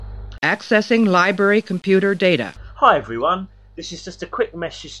Accessing library computer data. Hi everyone, this is just a quick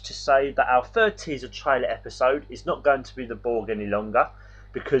message to say that our third teaser trailer episode is not going to be the Borg any longer,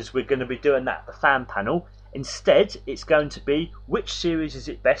 because we're going to be doing that at the fan panel. Instead, it's going to be which series is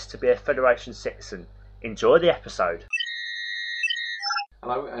it best to be a Federation citizen. Enjoy the episode.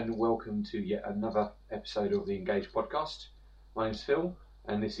 Hello and welcome to yet another episode of the Engage podcast. My name's Phil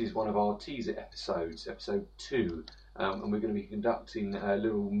and this is one of our teaser episodes, episode 2. And we're going to be conducting a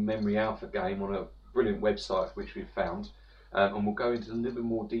little memory alpha game on a brilliant website which we've found. And we'll go into a little bit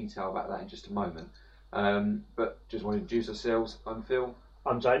more detail about that in just a moment. But just want to introduce ourselves. I'm Phil.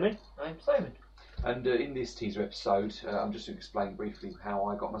 I'm Jamie. I'm Simon. And in this teaser episode, I'm just going to explain briefly how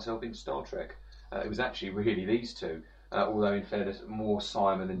I got myself into Star Trek. It was actually really these two. Although in fairness, more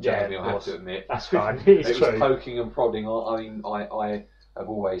Simon than Jamie, I have to admit. That's fine. It was true. Poking and prodding. I have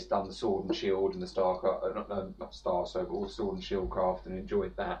always done the Sword and Shield and the not Sword and Shield craft, and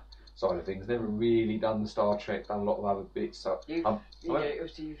enjoyed that side of things. Never really done the Star Trek. Done a lot of other bits. So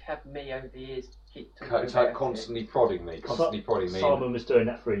You've had me over the years. Constantly prodding me. Simon was doing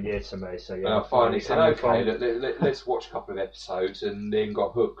that for a year to me, so yeah. I finally said, okay, let's watch a couple of episodes, and then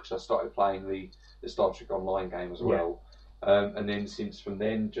got hooked. I started playing the Star Trek Online game as well. And then from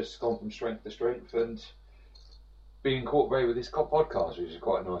then, just gone from strength to strength and been incorporated with this podcast, which is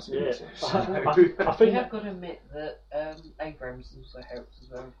quite a nice thing to do. I think I've got to admit that Abrams also helps as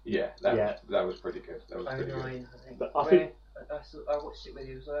well. Yeah, that was pretty good. That was pretty good. I think. But I watched it with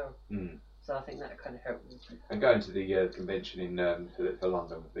you as well. Mm. So I think that kind of helped me. And going to the convention in for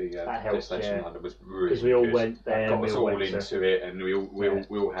London, the destination in London was really good. Because we all went there. Got us all into it, and we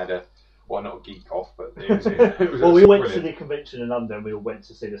all had a. Well, not a geek off, but it was well, we went to the convention in London. We all went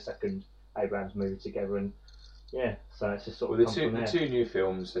to see the second Abrams movie together, and so it's just sort of the two new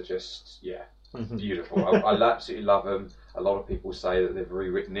films are just beautiful. I absolutely love them. A lot of people say that they've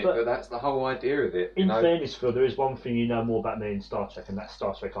rewritten it, but that's the whole idea of it. In fairness, Phil, there is one thing you know more about me in Star Trek, and that's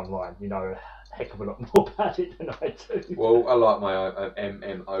Star Trek Online. You know a heck of a lot more about it than I do. Well, I like my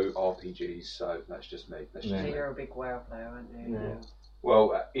MMORPGs, so that's just me. So you're a big WoW player, aren't you? Yeah.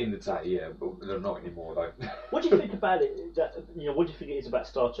 Well, in the day, but not anymore though. What do you think about it? What do you think it is about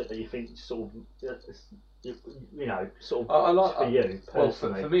Star Trek that you think sort of, I like for you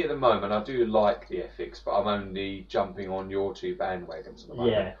personally? Well, for me at the moment, I do like the ethics, but I'm only jumping on your two bandwagons at the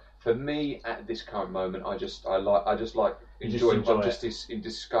moment. Yeah. For me, at this current moment, I just like enjoying. I'm just in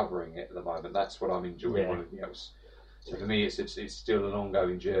discovering it at the moment. That's what I'm enjoying more than anything else. So for me, it's still an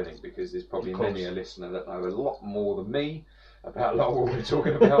ongoing journey, because there's probably many a listener that know a lot more than me about a lot of what we're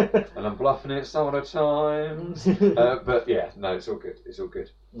talking about, and I'm bluffing it some of the times. But it's all good. It's all good.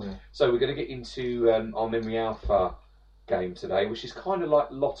 Yeah. So we're going to get into our Memory Alpha game today, which is kind of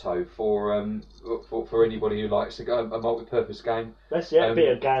like Lotto for anybody who likes to go a multi-purpose game. That's a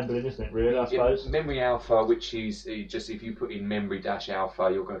bit of gambling, isn't it? Really, I suppose. Memory Alpha, which is just if you put in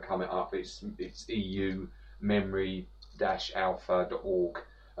memory-alpha, you're going to come it up. It's EU memory-alpha.org.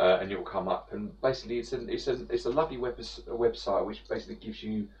 And it will come up, and basically it's a lovely website which basically gives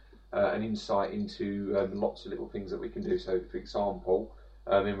you an insight into lots of little things that we can do. So, for example,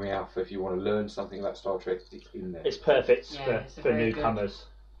 Memory Alpha, if you want to learn something about Star Trek, it's in there. It's perfect for Good, newcomers,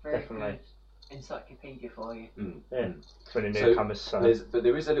 definitely. Good encyclopedia for you. For the newcomers. But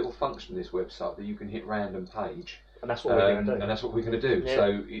there is a little function in this website that you can hit random page. And that's what we're going to do. And that's what we're going to do. Yeah.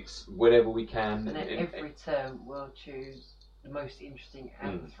 So it's whenever we can. And then every term we'll choose the most interesting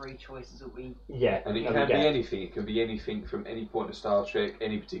out of the three choices that we and it can be anything. It can be anything from any point of Star Trek,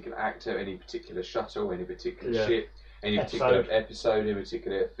 any particular actor, any particular shuttle, any particular ship, any particular episode, any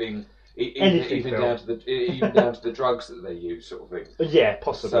particular thing. Even down to the drugs that they use, sort of thing. Yeah,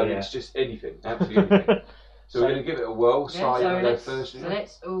 possibly. So it's just anything, absolutely anything. So we're going to give it a whirl.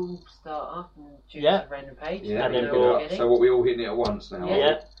 Let's all start off and choose a random page. Yeah, and then so what, we all hitting it at once now?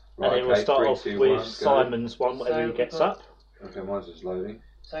 Yeah. Right, and then we'll start off with Simon's one, whatever he gets up. Okay, mine's just loading.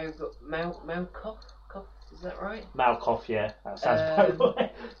 So we've got Malkoff, is that right? Malkoff, yeah, that sounds about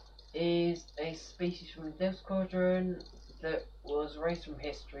right. Is a species from the Delta Squadron that was erased from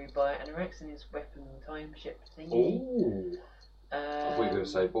history by Anorax and his weapon time ship thingy. Ooh. I thought you were going to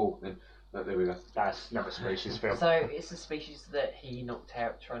say Borg then. But there we go. That's another species film. So it's a species that he knocked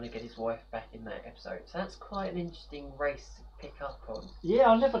out trying to get his wife back in that episode. So that's quite an interesting race to pick up on. Yeah,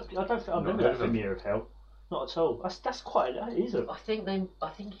 I don't think I remember that from Year of Hell. Not at all. That's quite. That is a. I think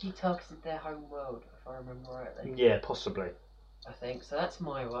he targeted their home world, if I remember rightly. Yeah, possibly. I think so. That's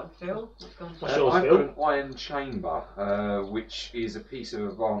my one, Phil. What's yours, I've Phil? got an ion chamber, which is a piece of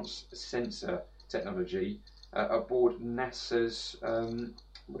advanced sensor technology aboard NASA's.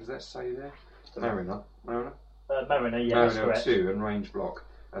 What does that say there? Mariner. Mariner, yeah, Mariner that's correct. 2 and range block.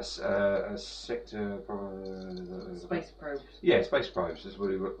 a sector. Space probes. Yeah, space probes. That's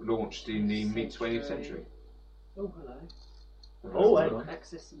what it launched in the mid 20th century. Oh, hello. Oh, hang on.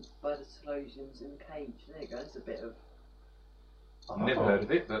 Accessed by the Telosians in Cage. There you go. It's a bit of. I've never heard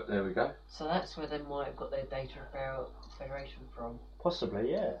of it, but there we go. So that's where they might have got their data about the Federation from.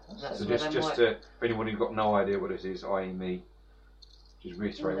 Possibly, yeah. So just for anyone who's got no idea what it is, i.e. me, just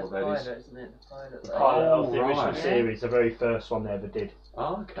reiterate what that is. Isn't it? The pilot. The pilot of the right. original series, the very first one they ever did.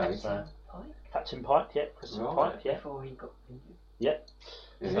 Oh, okay. Captain Pike. Captain Pike, yeah. Christopher Right. Pike, yeah. Before he got injured. Yeah,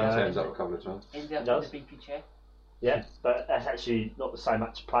 he turns up a couple of times. Ended up Does. in the BP chair. Yeah, but that's actually not the same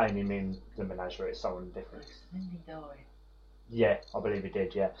actor playing him in the Menagerie, it's someone different. Then he died. Yeah, I believe he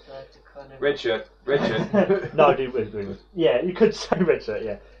did, yeah. So I had to kind of... Red shirt. No, yeah, you could say red shirt,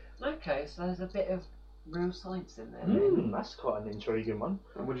 yeah. Okay, so there's a bit of real science in there. That's quite an intriguing one.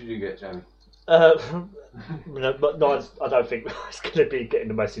 And what did you get, Jamie? No, but no, I don't think it's going to be getting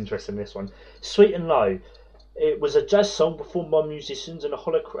the most interest in this one. Sweet and Low. It was a jazz song performed by musicians and a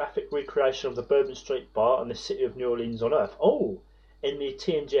holographic recreation of the Bourbon Street Bar and the city of New Orleans on Earth. Oh, in the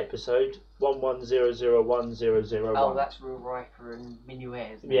TNG episode 11001001. Oh, that's Real Riker and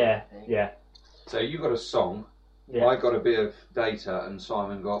Minuet, isn't it? Yeah, yeah. So you got a song, Yeah. I got a bit of data, and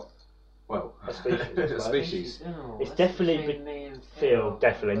Simon got, well, A species, I a suppose. species. Oh, It's that's definitely between me and Phil,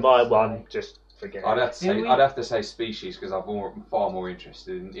 definitely. I've My got to one, say. just forget I'd it. have to say species because I'm far more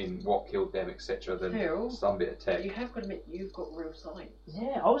interested in what killed them, etc. than Phil, some bit of tech. You have got to admit, you've got real science.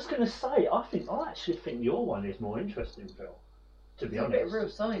 Yeah, I was going to say, I actually think your one is more interesting, Phil. To be There's a bit of honest. real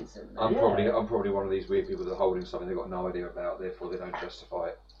science in there. I'm Yeah. probably one of these weird people that are holding something they've got no idea about, therefore they don't justify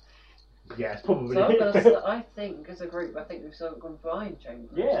it. Yeah, it's probably. So I'm gonna say, I think, as a group, I think we've sort of gone for Iron Chamber.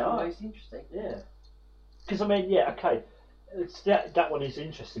 Yeah, It's the I- most interesting. Yeah. Because I mean, yeah, okay. It's that one is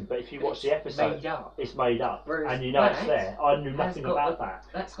interesting, but if you watch the episode, Made up. it's made up, Whereas and you know it's that there. I knew has nothing got about the- that.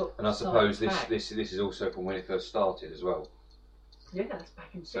 That's got. And I suppose science back. this is also from when it first started as well. Yeah, that's back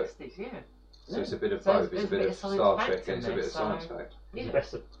in the So- 60s. Yeah. So it's a bit of So both. there's It's a bit of science Star fact Trek in and it's a there, bit of so- science fact. It's Yeah. the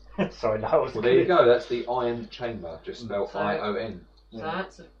best of. Sorry, no, I was. Well, there you go. That's the Iron Chamber, just spelled So- ION. So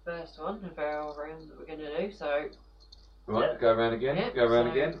that's the first one of our round that we're going to do. So Right, Yeah. go around again. Yeah, Go around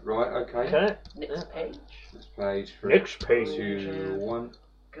so- again. Right, okay. Okay. next page. Next page. 3, Next page. 2, 1.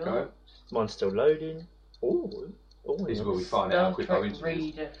 Go. Go. Mine's still loading. Oh, This is where we find out how Star quick our Trek internet is.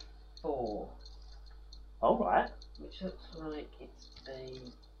 Reader 4, all right. which looks like it's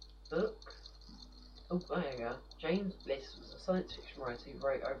a book. Oh, there you go. James Bliss was a science fiction writer who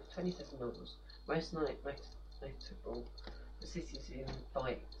wrote over 27 novels. Most notable, the Cities in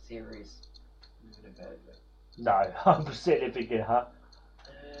Fight series. Never heard of it. No, I'm sitting thinking, huh?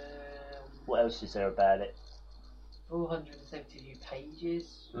 Um, What else is there about it? 472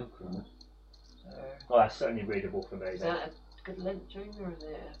 pages. Okay. So, Well, that's certainly readable for me. is Then. that a good length, Jamie, or is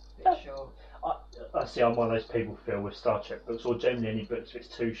it a bit short? I see. I'm one of those people feel with Star Trek books, or generally any books, if it's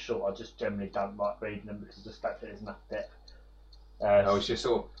too short, I just generally don't like reading them because I just don't think there's enough depth. Oh, it's just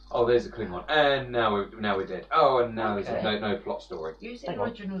sort of, oh, there's a Klingon, and now we're dead. Oh, and now Okay. there's no plot story. Using Hang on.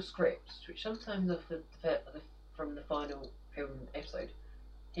 original scripts, which sometimes offered from the final film episode,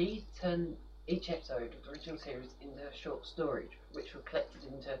 he turned each episode of the original series into a short story, which were collected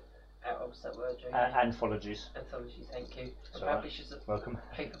into what's that word, Jamie? Anthologies. Anthologies, thank you. And Sorry. published as Welcome.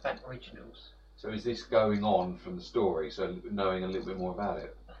 paperback originals. So is this going on from the story, so knowing a little bit more about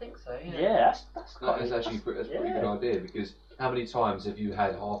it? I think so, yeah. Yeah, that's quite. That's actually that's a pretty yeah. good idea, because how many times have you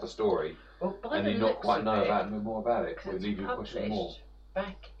had half a story Well, by and the you not looks quite of know it, about more about it? 'cause Or it's leave you questioning more. published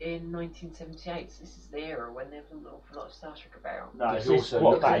back in 1978, so this is the era when there wasn't an awful lot of Star Trek about. No, It's it's also-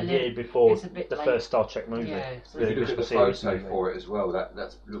 what it's about a a li- year before it's a bit the late. first Star Trek movie. Yeah, so If you look at the original series photo movie. for it as well,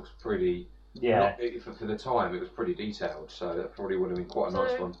 that looks pretty. Yeah. For the time, it was pretty detailed, so that probably would have been quite a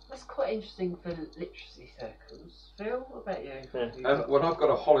nice one. That's quite interesting for literacy circles. Phil, what about you? Yeah. Well, I've got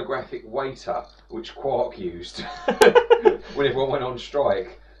a holographic waiter, which Quark used when everyone went on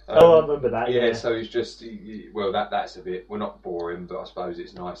strike. Oh, I remember that. Yeah, Yeah. so it's just, well, that's a bit, well, not boring, but I suppose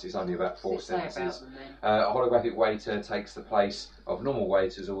it's nice. It's only about 4 What's it say about sentences. them then? A holographic waiter takes the place of normal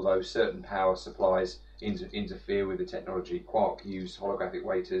waiters, although certain power supplies interfere with the technology. Quark used holographic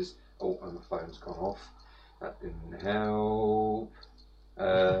waiters. Oh, and my phone's gone off. That didn't help.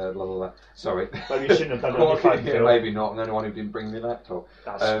 La, la, la. Sorry. Maybe you shouldn't have done it on your phone, Yeah, Phil. maybe not. I'm the only one who didn't bring the laptop.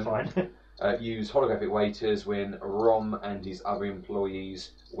 That's fine. Used holographic waiters when Rom and his other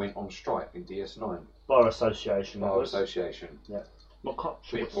employees went on strike in DS9. Bar Association. that Bar was. Association. Not quite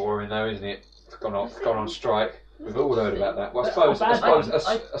Bit short. boring though, isn't it? It's gone on strike. We've all heard about that. Well, I But suppose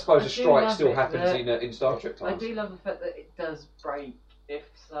I a do strike love still it happens that- in Star Trek I times. do love the fact that it does break if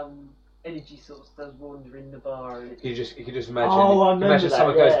some energy source does wander in the bar. And You can just imagine. Oh, I remember imagine that,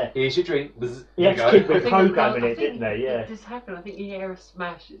 someone yeah. goes, "Here's your drink." Bzz, He you had to go. keep I think reprogramming I it, think didn't they? Yeah. It does happen. I think you hear a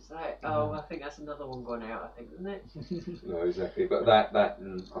smash. It's like, oh, I think that's another one gone out. I think, isn't it? No, exactly. But that I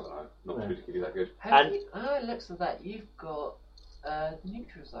don't know, not particularly that good. It looks like that. You've got the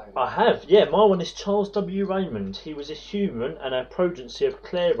neutral zone. I have, yeah. My one is Charles W. Raymond. He was a human and a progeny of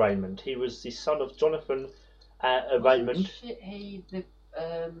Claire Raymond. He was the son of Jonathan Raymond.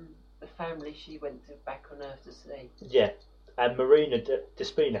 The family she went to back on Earth to see. Yeah, and Marina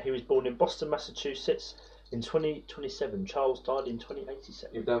Despina. He was born in Boston, Massachusetts in 2027. Charles died in 2087.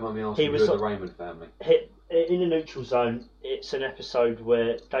 If you don't mind me asking, He was who are the Raymond family? In the neutral zone, it's an episode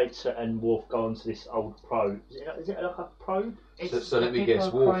where Data and Worf go onto this old probe. Is it like a probe? So let me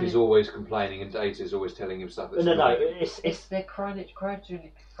guess. Worf is always complaining, and Data is always telling him stuff. That's No. It's they're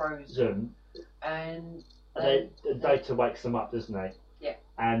cryogenically frozen, and Data wakes them up, doesn't he? Yeah.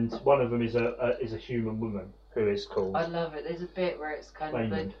 And one of them is a human woman who is called. I love it. There's a bit where it's kind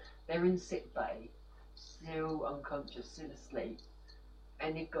Raymond. of they're in sick bay, still unconscious, still asleep,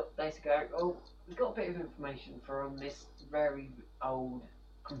 and you've got Data going, "Oh, we've got a bit of information from this very old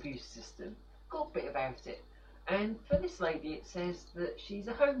computer system. Got a bit about it, and for this lady, it says that she's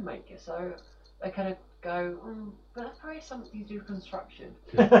a homemaker. So they kind of go, but that's probably something to do with construction."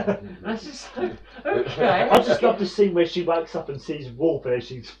 And I was just like, okay. I just love the scene where she wakes up and sees Wolf and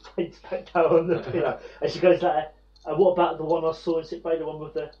she faints back down on the pillow, and she goes like, "What about the one I saw in sick bay, the one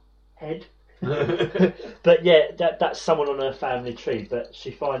with the head?" But yeah, that's someone on her family tree. But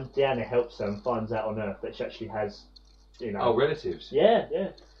she finds Deanna helps her and finds out on Earth that she actually has, Oh, relatives. Yeah.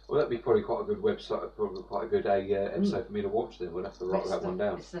 Well, that'd be probably quite a good website, probably quite a good episode for me to watch. Then we'll have to write that one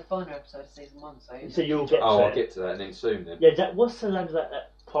down. It's the final episode of season 1, So you'll get. I'll get to that, and then soon. Then. Yeah, what's the name of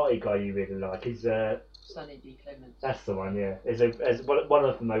that party guy you really like? He's Sonny D. Clements. That's the one. Yeah, as one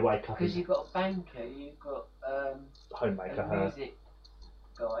of them they wake up. Because you've got a banker, you've got homemaker, a music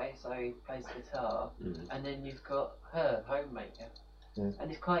guy, so he plays guitar, and then you've got her, homemaker. Yeah. And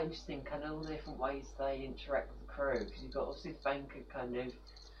it's quite interesting, kind of all the different ways they interact with the crew. Because you've got obviously the banker kind of.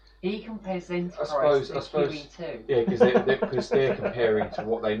 He compares Enterprise to QE2. Yeah, because they're comparing to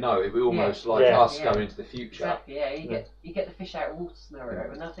what they know. It would be almost like us going into the future. Exactly, yeah. You get the fish out of water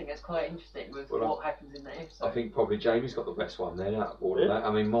scenario, and I think that's quite interesting with what happens in that episode. I think probably Jamie's got the best one then out of all of that.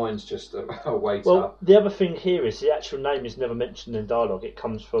 I mean, mine's just a waiter. Well, the other thing here is the actual name is never mentioned in dialogue. It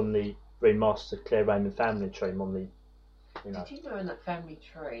comes from the remastered Claire Raymond family tree on the. Did you know in that family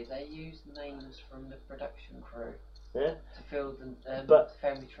tree they use names from the production crew? Yeah. To fill the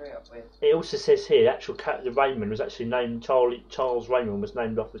family tree up with. It also says here, the actual character Raymond was actually named Charles Raymond was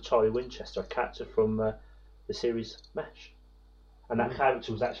named after Charlie Winchester, a character from the series MASH, and that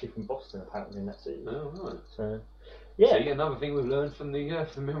character was actually from Boston apparently in that series. Oh right. So, yeah. See, another thing we've learned from the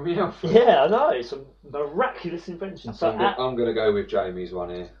Memory Alpha. Yeah, I know, it's a miraculous invention. So I'm going to go with Jamie's one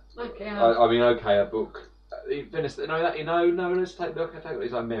here. Okay. I mean, okay, a book. Let's take a look at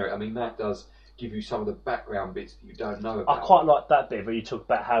his own merit. I mean, that does give you some of the background bits that you don't know about. I quite like that bit where you talk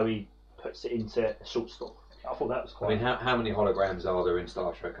about how he puts it into a short story. I thought that was quite. I mean, how many holograms are there in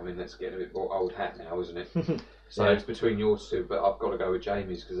Star Trek? I mean, that's getting a bit more old hat now, isn't it? So it's between yours two, but I've got to go with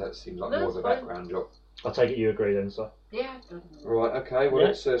Jamie's because that seems like more of a background job. I take it you agree then, sir. Yeah. Right. Okay. Well,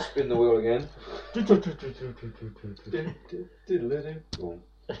 let's spin the wheel again.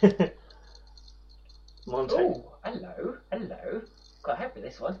 Oh, hello. Quite happy with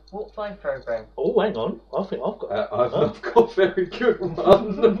this one. Warp 5 program. Oh, hang on. I think I've got. I've got a very good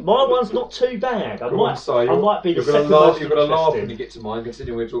one. My one's not too bad. I might be. You're going to laugh when you get to mine,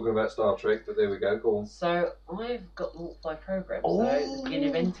 considering we're talking about Star Trek. But there we go. Go on. So I've got the Warp 5 program. So the beginning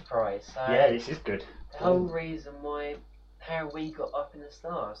of Enterprise. So yeah, this is good. The whole reason how we got up in the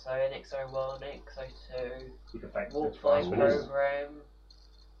stars. So NX-01, NX-02, Warp 5 program.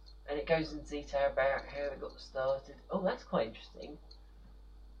 And it goes into detail about how it got started. Oh, that's quite interesting.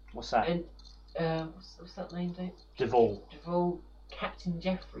 What's that? And what's that name, Dave? Duvall. Captain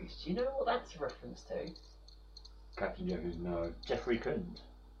Jeffries. Do you know what that's a reference to? Captain Jeffries, no. Jeffrey Coons.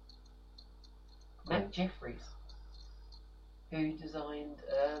 Matt Jeffries, who designed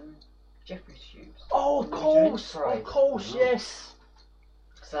Jeffries tubes. Oh, of course, yes.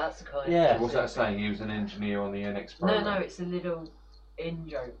 So that's the kind. Yeah. So what's that saying? He was an engineer on the NX program. No, it's a little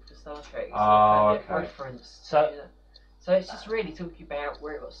in-joke for Star Trek. It's okay. Reference. So it's just really talking about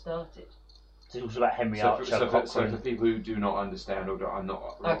where it got started. It was about Henry Archer. So for people who do not understand or are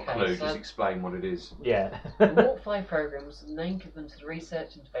not clue, just explain what it is. Yeah. The Warp 5 program was the name given to the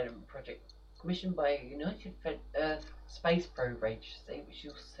research and development project commissioned by a United Earth Space Probe Agency, which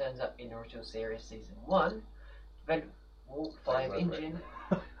also turns up in the original series season 1, developed Warp 5 engine.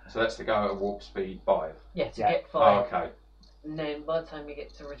 So that's to go at warp speed 5. Yeah, to Yeah. get Oh, 5. okay. And then by the time you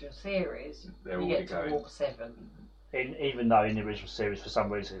get to original series, They're you already get to going. Warp 7. Even though in the original series, for some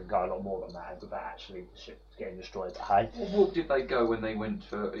reason, it can go a lot more than that without actually the ship getting destroyed. But hey, What warp did they go when they went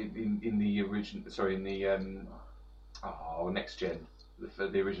for in the original? Sorry, in the next gen, the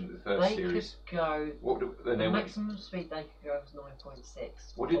first They series. could go. Then they The went, maximum speed they could go was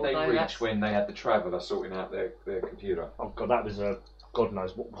 9.6. what did they Although reach that's- when they had the Traveller sorting out their computer? oh god, that was a god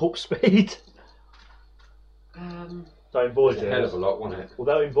knows what warp speed. So in It was Voyager, a hell of a lot, wasn't it?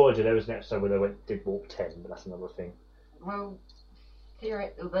 although in Voyager there was an episode where they did warp 10, but that's another thing. Well,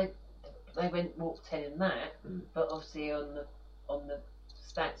 theoretically, they went Warp 10 in that, but obviously on the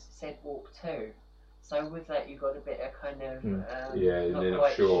stats it said Warp 2. So with that you got a bit of kind of Yeah, and not they're not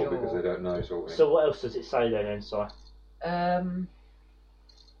quite sure because they don't know sort of thing. So what else does it say then, Si?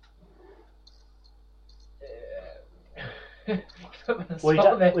 We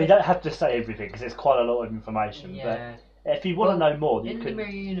don't have to say everything because it's quite a lot of information. Yeah. But if you want to know more, you In the can. Mirror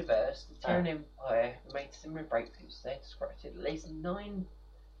Universe, the Terran Empire made similar breakthroughs. They described at least 9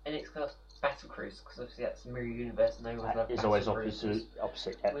 NX-class battle cruisers, because obviously that's the Mirror Universe and they always have It's battle always cruisers,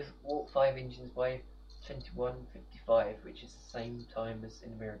 opposite. Yeah. with Warp 5 engines by 2155, which is the same time as in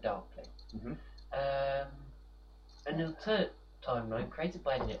the Mirror Darkly. Mhm. An alternate timeline created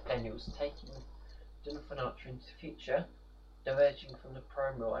by Daniels, taking Jonathan Archer into the future, diverging from the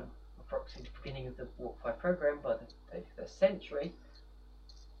primary one, approximately the beginning of the Warp 5 program by the 31st century.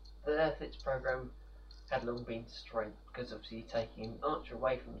 The Earth's program had long been destroyed because obviously you're taking Archer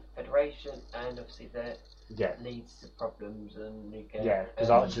away from the Federation, and obviously that Yeah. leads to problems and you get, Yeah, because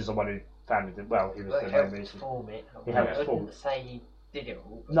Archer's the one who founded it. Well, he was the main helped reason. form it. He helped I form wouldn't say he did it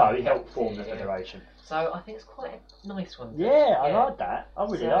all. But No, he helped form the it, yeah. Federation. So I think it's quite a nice one. Yeah, I like that. I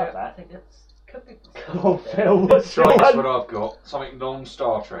really So like I that. think that's could be. Come on, Phil. What's Right, that's your what one? I've got. Something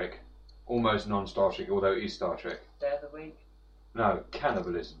non-Star Trek. Almost non-Star Trek, although it is Star Trek. Day of the week. No,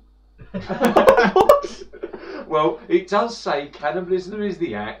 cannibalism. What? Well, it does say cannibalism is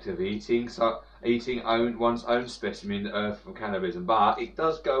the act of eating one's own specimen, Earth, from cannibalism. But it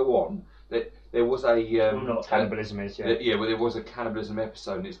does go on that there was a I don't know what cannibalism is, yeah. well, there was a cannibalism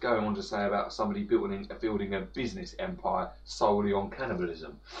episode, and it's going on to say about somebody building a business empire solely on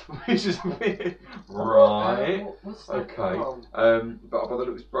cannibalism, which is weird, right? What's that Okay. from? But I thought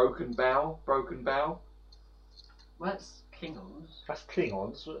it was Broken Bow. Well, that's Klingons. That's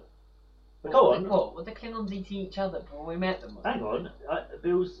Klingons. Go on. What? Were the Klingons eating each other before we met them? Hang on.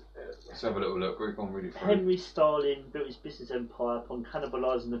 Bill's Let's have a little look. We've gone really through. Henry Starling built his business empire upon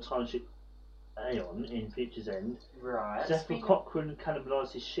cannibalising the township Aeon in Future's End. Right. Zephyr Cochrane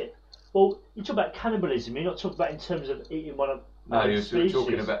cannibalised his ship. Well, you talk about cannibalism, you're not talking about in terms of eating one of No, you're species.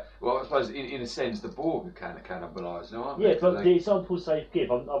 talking about. Well, I suppose in a sense the Borg are kind of cannibalised, no, aren't Yeah, they? but So the examples they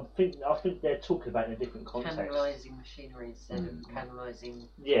give, I think they're talking about in a different context. Cannibalising machinery instead of cannibalising.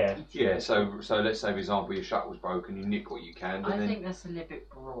 Yeah. yeah, so let's say, for example, your shuttle's broken, you nick what you can, and I then think that's a little bit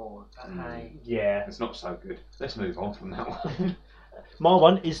broad, but hey. Yeah. it's not so good. Let's move on from that one. My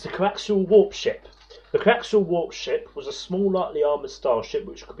one is the coaxial warp ship. The coaxial warp ship was a small, lightly armoured starship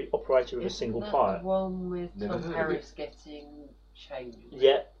which could be operated with a single Isn't that pilot. the one with Never Tom heard of Harris getting changed?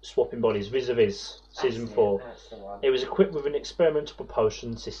 Yeah, swapping bodies, vis-a-vis, season 4. That's the one. It was equipped with an experimental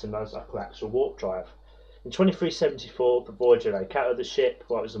propulsion system known as a coaxial warp drive. In 2374, the Voyager encountered the ship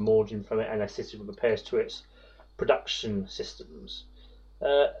while it was emerging from it and assisted with repairs to its production systems.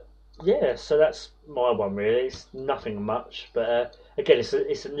 Yeah, so that's my one really. It's nothing much, but again,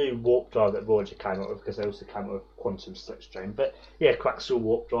 it's a new warp drive that Voyager came up with because they also came up with quantum slipstream. But yeah, coaxial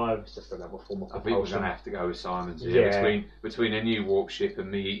warp drive is just another form of I think we're propulsion. going to have to go with Simon's here. Yeah. Between a new warp ship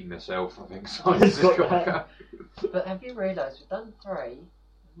and me eating myself, I think Simon's Got just got to that. go. But have you realised we've done 3,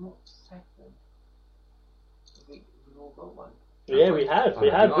 not 7? We've all got one. Yeah, we have.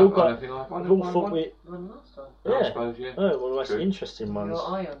 We I have. don't We've think I got. don't think I've won. We've all thought we. One last time. I Yeah. suppose, yeah. Oh, one of the most True. interesting ones. Your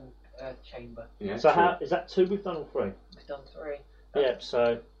ion chamber. Yeah, So true. how is that 2 we've done or 3? We've done 3. Yeah.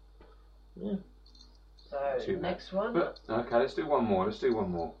 So So Too bad. next one. But, okay, let's do one more. Let's see if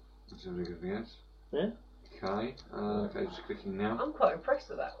there's anything else. Yeah. Okay, okay, just clicking now. I'm quite impressed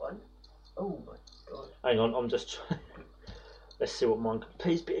with that one. Oh my god. hang on, I'm just. Let's see what mine.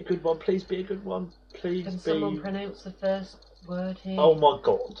 Please be a good one. Please be a good one. Please Can be. someone pronounce the first word here? Oh my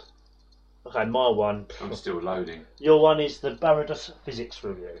god. Okay, my one. I'm still loading. Your one is the Baradas Physics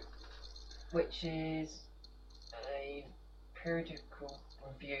Review. Which is a periodical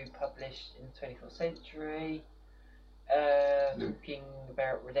review published in the 24th century, talking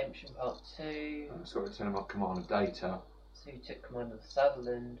about Redemption Part 2, I'm sort of telling my Commander Data. who took command of the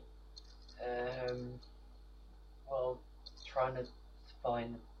Sutherland, while trying to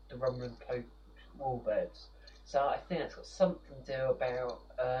find the Romulan cloak warbirds. So I think that's got something to do about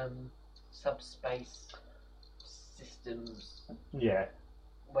subspace systems. Yeah.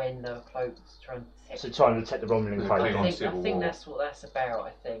 When the cloaks trying to detect. So trying to detect the Romulan cloak. I think that's what that's about.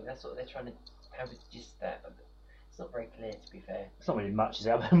 I think that's what they're trying to have a gist that, but it's not very clear, to be fair. It's not really much, is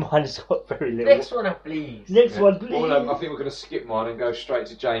it? Mine has got very little. Next one up, please. Next one, please. Well, I think we're going to skip mine and go straight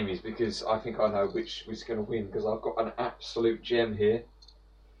to Jamie's because I think I know which is going to win because I've got an absolute gem here.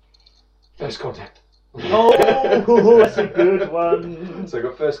 First Contact. Oh, that's a good one. So we've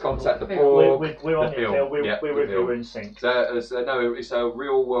got First Contact, the Borg, we're on the it, film. Phil. We're in sync. So, it's a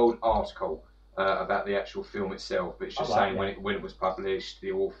real world article about the actual film itself, but it's just saying when it was published,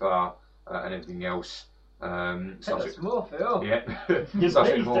 the author and everything else. Tell us more, Phil. Yeah.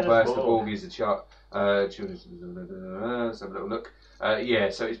 Subject more first. The Borg is the chart. Let's have a little look.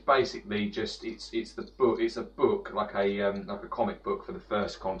 So it's basically just it's the book. It's a book like a comic book for the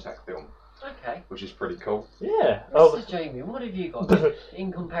First Contact film. Okay. Which is pretty cool. Yeah. Mr. Jamie, what have you got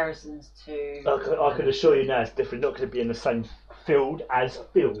in comparisons to? I can assure you now, it's definitely not going to be in the same field as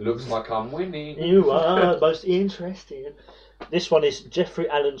Phil. Looks like I'm winning. You are most interesting. This one is Jeffrey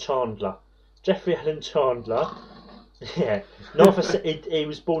Allen Chandler. Jeffrey Allen Chandler. Yeah. He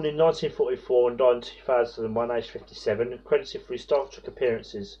was born in 1944 and died in 2001, aged 57. Credited for his Star Trek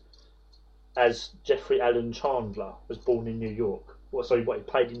appearances as Jeffrey Allen Chandler. Was born in New York. He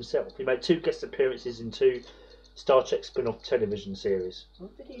played himself. He made 2 guest appearances in 2 Star Trek spin-off television series.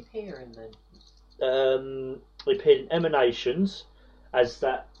 What did he appear in then? He appeared in Emanations as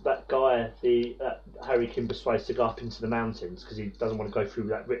that guy, Harry Kim persuades to go up into the mountains because he doesn't want to go through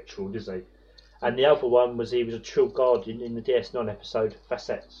that ritual, does he? And the other one was he was a Trill Guardian in the DS9 episode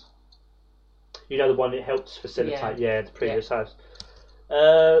Facets. You know, the one that helps facilitate, the previous house.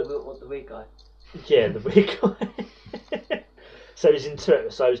 The weird guy. Yeah, the weird guy. So he's in 2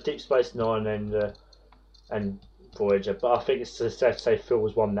 episodes, Deep Space Nine and Voyager. But I think it's safe to say Phil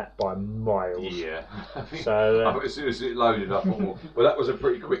has won that by miles. Yeah. I think as soon as it loaded, I thought, well, that was a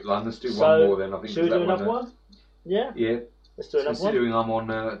pretty quick one. Let's do one more then. I think. Should we do another one? Yeah. Yeah. Let's do another one. Considering I'm on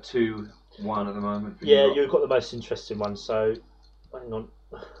 2-1 at the moment. Yeah, you've got the most interesting one. So, hang on.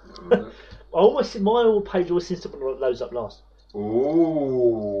 I almost my page always seems to loads up last.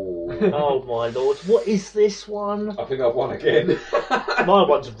 Ooh. Oh my lord, what is this one? I think I've won again. My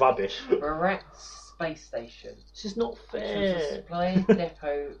one's rubbish. Barat Space Station. This is not Which was fair. a supply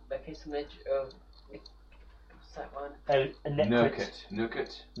depot located on the edge of. What's that one? Nugget. No,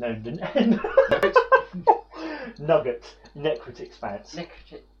 Nugget. Necrit Expanse.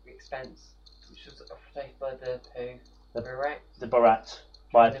 Necrotic Expanse, which was operated by the Barat. The Barat.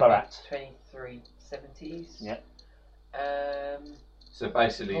 By Barat. 2370s. Yep. So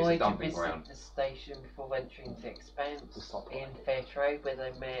basically, it's a Voyager dumping visited ground. the station before venturing to Expanse in Fair Trade, where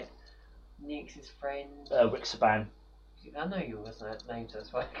they met Nix's friend. Rick Saban. I know yours names,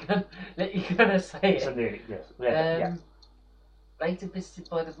 that's why I can't let you kind of say it. Yes. Later visited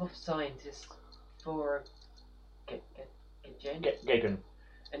by the rough scientist for Gagan.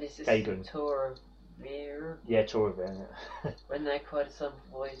 and his Gagan. assistant Tora Vera. Yeah, Torvin. When they acquired some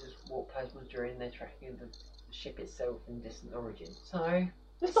Voyager's warp plasma during their tracking of the ship itself in distant origin. So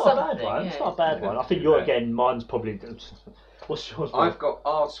It's not a bad one. yeah. It's not a bad one. I think you're again. Mine's probably. What's yours? I've got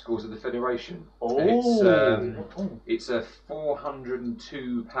Articles of the Federation. Oh. It's a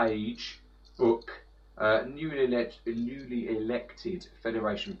 402-page book. Newly elected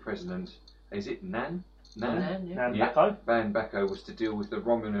Federation president. Is it Nan? Bacco? Van Bacco was to deal with the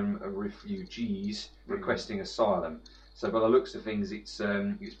Romulan refugees requesting asylum. So by the looks of things, it's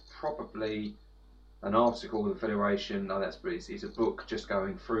probably an article of the Federation. No, it's a book just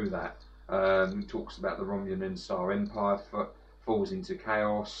going through that. Talks about the Romulan Star Empire falls into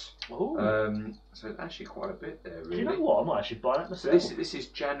chaos. So it's actually quite a bit there, really. Do you know what? I might actually buy that myself. So this is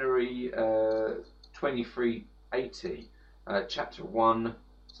January 2380, chapter 1.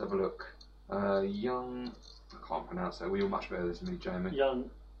 Let's have a look. Young, I can't pronounce that. You're much better than me, Jamie. Young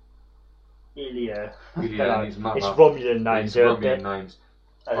Ilya. Ilya and his mother. It's Romulan names.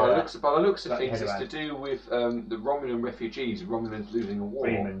 By the looks of things, it's to do with the Romulan refugees, Romulans losing a war.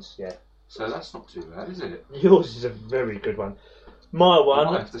 Freemans, yeah. So that's not too bad, is it? Yours is a very good one. My one.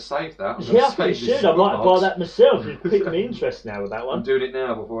 I might have to save that. Yeah, I think you should. I might buy that myself. You've piqued me interest now with that one. I'm doing it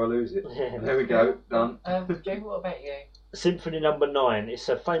now before I lose it. Yeah. There we go, done. Jay, what about you? Symphony Number 9. It's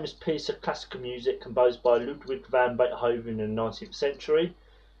a famous piece of classical music composed by Ludwig van Beethoven in the 19th century.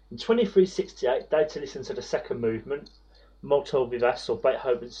 In 2368, Data listened to the second movement, Molto Vivace, of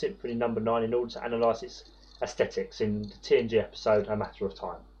Beethoven's Symphony Number 9 in order to analyse its aesthetics in the TNG episode A Matter of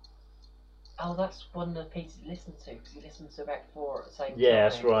Time. Oh, that's one that Peter listened to, because he listened to about 4 at the same time. Yeah,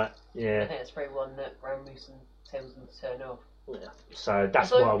 that's right. I Yeah. think that's probably one that Rasmussen tells him to turn off. Yeah. So that's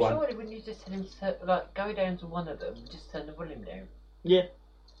So my one. surely wouldn't you just tell him to turn, like, go down to one of them and just turn the volume down? Yeah.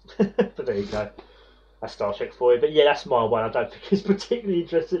 But there you go. That's Star Trek for you. But yeah, that's my one. I don't think it's particularly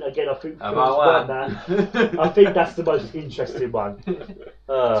interesting. Again, I think My Phil's one. won that. I think that's the most interesting one.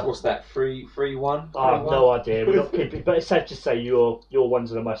 So what's that? Free one? I have no idea. We're not keeping, but it's safe to say your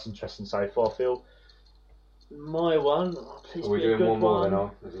ones are the most interesting so far, Phil. My one. Oh, please Are we be a doing good one more one.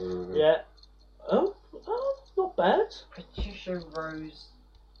 then? Are we? Yeah. Oh, not bad. Patricia Rose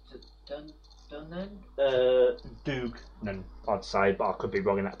Dunnan? Dugan, I'd say, but I could be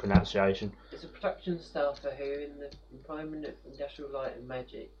wrong in that pronunciation. Is a production staffer who, in the employment of Industrial Light and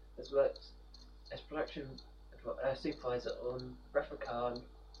Magic, has worked as production supervisor on Wrath of Khan.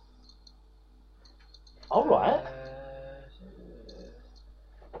 All right.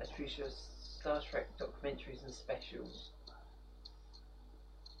 As future Star Trek documentaries and specials.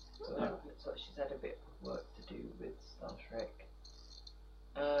 So it looks like she's had a bit of work to do with Star Trek.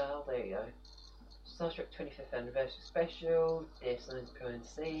 There you go. Star Trek 25th Anniversary Special, DS9's behind the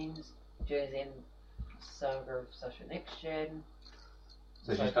scenes, Jersey and Saga of Star Trek Next Gen.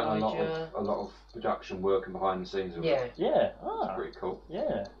 So she's done a lot of production work and behind the scenes of it. Yeah. That's pretty cool.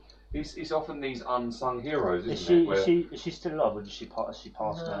 Yeah. It's often these unsung heroes, Is isn't it? she still alive, or did she pass No,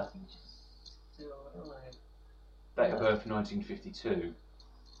 I now? think she's still alive. Date of birth 1952.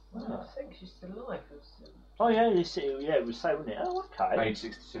 I think she's still alive. Oh yeah, it was so, wasn't it? Oh, okay. Age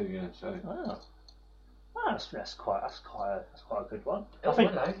 62, yeah. So That's quite a good one. Oh, I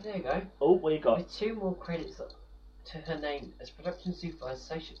think. hello, there you go. Oh, what you got? With 2 more credits to her name as production supervisor,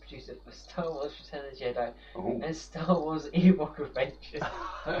 associate producer for Star Wars Return of the Jedi and Star Wars Ewok Adventures.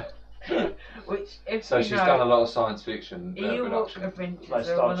 Which, if so you she's know, done a lot of science fiction Ewok production. Adventures Like are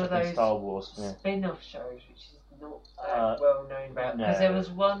Star one of Trek and those Star Wars. Yeah. spin-off shows which is not well known about. No. Because there was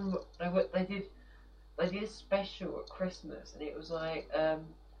one they did a special at Christmas, and it was like a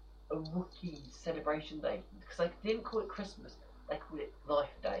Wookiee celebration day, because they didn't call it Christmas, they called it Life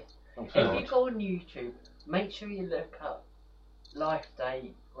Day. Oh, If God. you go on YouTube, make sure you look up Life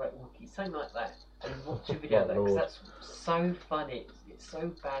Day, like Wookiee, something like that, and watch a video of that, because Lord. that's so funny. It's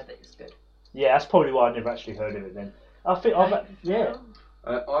so bad that it's good. Yeah, that's probably why I never actually heard of it then. I think yeah.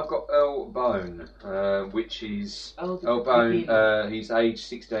 I've got Earl Bone, which is Oh, Earl Bone. He's age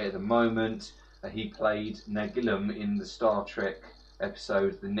 68 at the moment. He played Nagilum in the Star Trek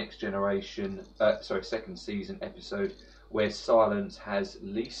episode, The Next Generation. Second season episode where silence has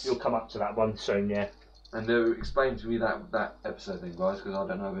lease. You'll come up to that one soon, yeah. And explain to me that episode then, guys, because I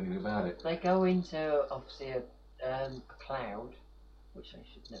don't know anything about it. They go into obviously a cloud, which they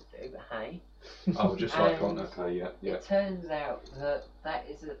should never do, but hey. Oh, just like on. Okay, yeah. It turns out that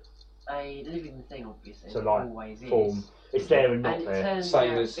is a living thing, obviously. So it like always form. is. It's there and not And it there. turns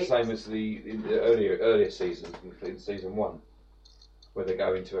Same out as in the earlier seasons, in season 1, where they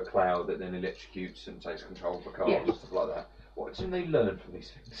go into a cloud that then electrocutes and takes control of the car and stuff like that. What did they learn from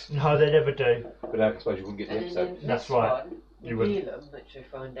these things? No, they never do. But I suppose you wouldn't get the And episode. then That's this right. One, You would. Nagilum, which we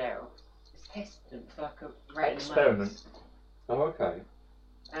find out, is tested for like a random Experiment. mass. Oh, okay.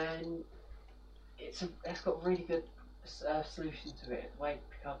 And it's got really good solution to it. The way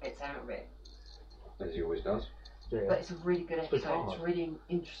Picard gets out of it. As he always does. Yeah. But it's a really good episode. Picard. It's really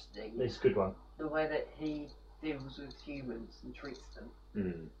interesting. It's a good one. The way that he deals with humans and treats them.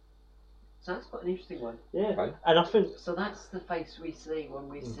 Mm. So that's quite an interesting one. Yeah. Okay. And I think So that's the face we see when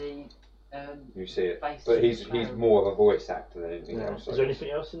we see. You see it, Face but in he's the cloud. more of a voice actor than anything yeah. else. Is there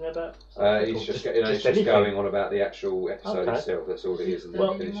anything else in there about? He's just anything? going on about the actual episode Okay. itself. That's all it is. And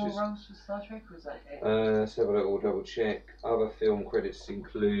Well, then any more finishes. roles for Star Trek, or is that it? Let's have a little double check. Other film credits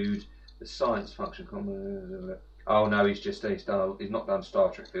include the science fiction. Oh no, he's not done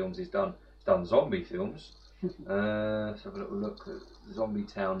Star Trek films. He's done zombie films. Let's have a little look at Zombie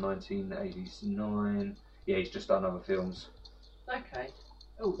Town 1989. Yeah, he's just done other films. Okay.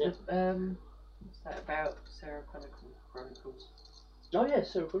 Oh, Yeah. what's that about? Sarah Chronicles. Oh yeah,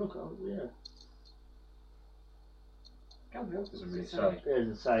 so look, yeah. Go on, Doesn't really so- say. Yeah,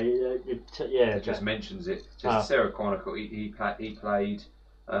 as I say, yeah. It just mentions it. Just Sarah Chronicle. He played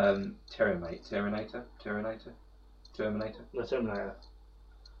Terminator. The Terminator.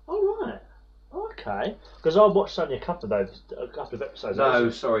 Oh right. Okay. Because I watched only a couple of episodes. No,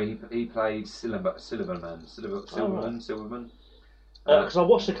 sorry, he played Silverman. Because I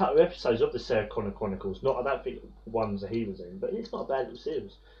watched a couple of episodes of the Sarah Connor Chronicles. I don't think ones that he was in, but it's not a bad little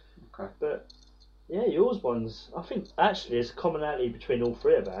series. Okay. But yeah, yours ones. I think actually there's a commonality between all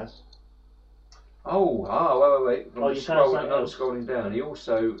three of ours. Wait. Oh, you found something I'm else? scrolling down. He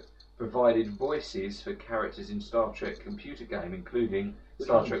also provided voices for characters in Star Trek computer game, including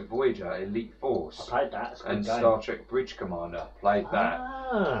Star Trek Voyager, Elite Force, I played that. It's a good and game. Star Trek Bridge Commander. Played that.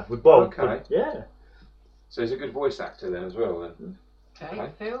 Ah, with Bob. Okay. Yeah. So he's a good voice actor then as well. Then. Okay,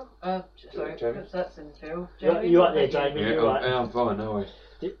 Phil. Sorry, Jamie? that's in Phil. You right there, Jamie? Yeah, You're right. I'm fine. No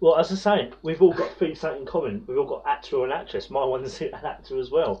worries. Well, as I was saying, we've all got something in common. We've all got actor or an actress. My one's an actor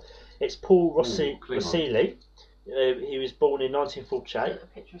as well. It's Paul Rossili. He was born in 1948. A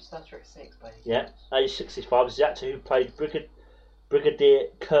picture of Star Trek 6, baby. Yeah, age 65. He's the actor who played Brigadier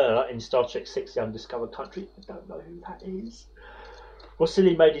Curler in Star Trek 6: The Undiscovered Country. I don't know who that is.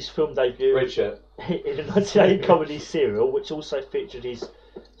 Rossili made his film debut Red shirt. in a 1980 comedy serial, which also featured his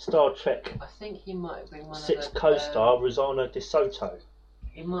Star Trek I think he might have been one 6 of the co-star Rosanna De Soto.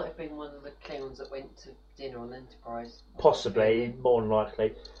 He might have been one of the Klingons that went to dinner on Enterprise. Possibly, more than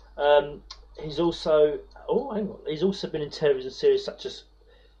likely. He's also he's also been in television series such as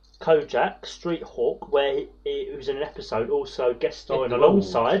Kojak, Street Hawk, where he was in an episode, also guest starring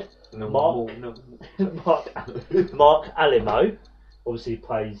alongside Mark Alamo. Obviously, he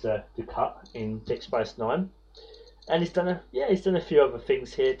plays Ducat in Deep Space Nine, and he's done a few other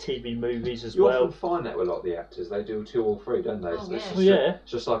things here, TV movies as You well. often find that with a lot of the actors, they do 2 or 3, don't they? Oh,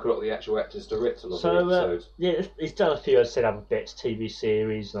 It's just like a lot of the actual actors direct a lot of the episodes. Yeah, he's done a few, as I said, other bits, TV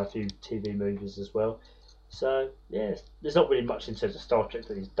series and a few TV movies as well. So yeah, there's not really much in terms of Star Trek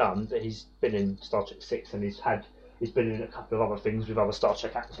that he's done, but he's been in Star Trek 6 and he's been in a couple of other things with other Star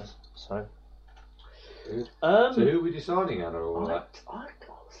Trek actors. So. Good. So who are we deciding out of all that?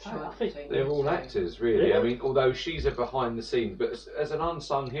 I think They're all actors, really. I mean, although she's a behind the scenes, but as an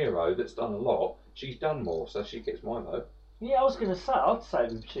unsung hero that's done a lot, she's done more, so she gets my vote. Yeah, I was going to say, I'd say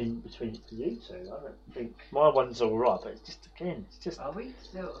between you two. I don't think my one's all right, but it's just. Are we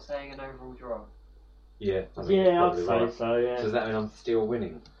still saying an overall draw? Yeah, I'd say so. Yeah. So does that mean I'm still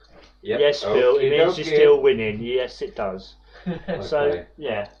winning? Yep. Yes, Phil. It means you're still winning. Yes, it does. Okay. So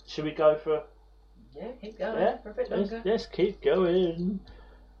yeah, should we go for? Yeah, keep going. Yeah, For a bit longer. let's keep going.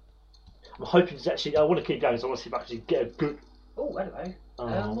 I'm hoping to actually. I want to keep going, so I want to see if I can actually get a good. Oh, hello.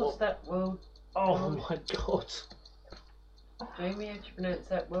 Oh, What's that world? Oh my god. Jamie, how do you pronounce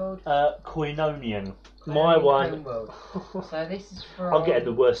that world? Koinonian. My one. World. So this is from. I'm getting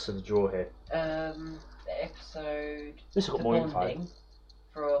the worst of the draw here. The episode. This has got The more info. Bonding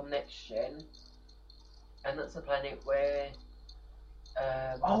from Next Gen, and that's a planet where.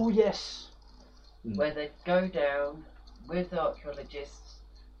 Oh yes. Where they go down with archaeologists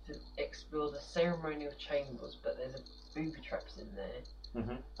to explore the ceremonial chambers, but there's a booby traps in there.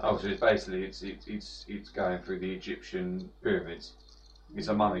 Mm-hmm. Oh, so it's basically it's going through the Egyptian pyramids. It's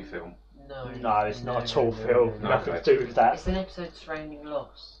a mummy film. No, it's not at all, Phil. no. Nothing to do with that. It's an episode surrounding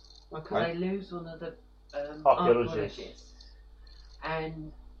loss. Okay. They lose one of the Archaeologists.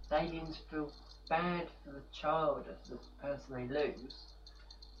 and the aliens feel bad for the child of the person they lose,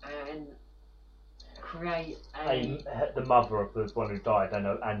 and create the mother of the one who died,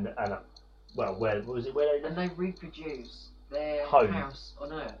 and where was it? Where and they reproduce their Home. house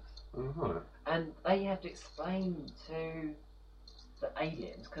on Earth, Uh-huh. and they have to explain to the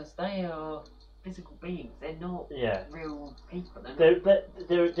aliens because they are physical beings. They're not real people.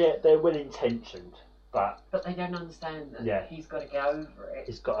 They're well intentioned, but they don't understand that he's got to get over it.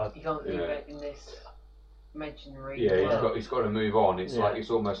 He's got He can't live it in this imaginary Yeah, world. he's got to move on. It's like it's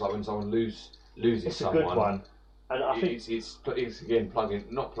almost like when someone loses it's someone. a good one, and I think it's again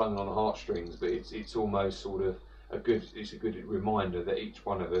not plugging on the heartstrings, but it's almost sort of a good reminder that each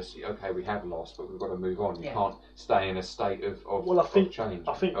one of us, okay, we have lost, but we've got to move on. You can't stay in a state of change.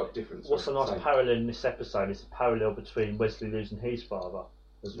 I think of difference. What's a nice parallel in this episode is a parallel between Wesley losing his father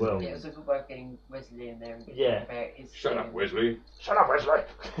as well. Yeah, it was a good way of getting Wesley in there and about his. Shut up, Wesley. Shut up,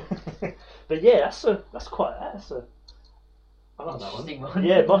 Wesley. But yeah, that's a. I like that one.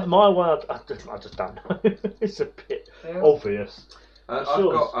 Yeah, my one, I just don't know. It's a bit obvious. I've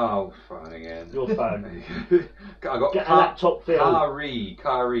got phone again. Your phone. I got Get a laptop, Phil.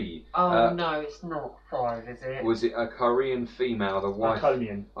 Kari. No, it's not 5, is it? Was it a Korean female, the wife?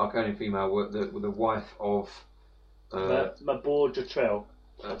 Arconian female, the wife of. Mabor Jatrell.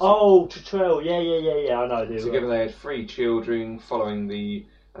 Jatrell. Yeah. I know. Together they had 3 children. Following the.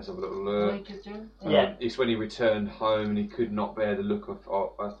 Let's have a little look. It's when he returned home and he could not bear the look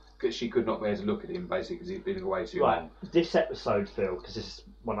of. She could not bear to look at him, basically, because he'd been away too long. This episode, Phil, because this is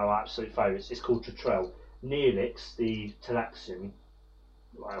one of our absolute favourites, it's called Jatrell. Neelix, the Talaxian,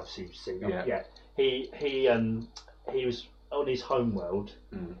 obviously you've seen that. Yeah. He was on his home world.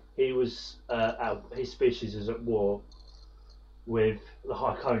 He was his species is at war with the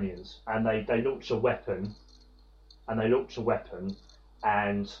Harkonians, and they launch a weapon,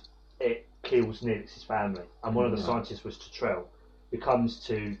 and it kills Nilix's family, and one of the scientists was Tetrell, who comes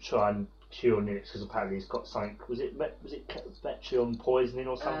to try and cure Nilix because apparently he's got something. Was it Metrion poisoning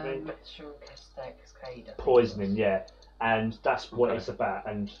or something? Metrion cascada. Poisoning, yeah. And that's what it's about,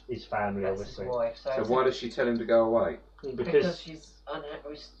 and his family, That's obviously. his wife. So why does she tell him to go away? Because she's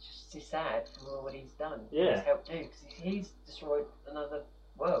unhappy. She's sad for what he's done. Yeah. He's helped do because he's destroyed another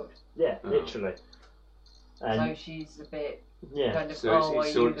world. Yeah, literally. And so she's a bit yeah. kind of.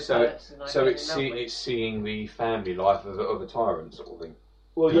 So it's seeing the family life of a tyrant sort of thing.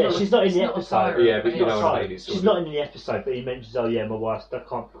 Well, yeah, she's not in the episode. Yeah, but you know what I mean. She's not in the episode, but he mentions, "Oh yeah, my wife,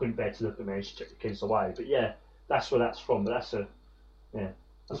 couldn't bear to look at me, and she took the kids away." But yeah, that's where that's from. But that's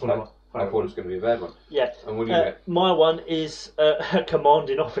that's one of my. I thought it was going to be a bad one. Yeah. And what do you get? My one is a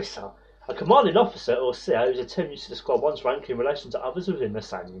commanding officer. A commanding officer, or CO, is a term used to describe one's rank in relation to others within the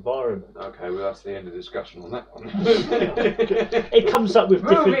same environment. Okay, well that's the end of the discussion on that one. It comes up with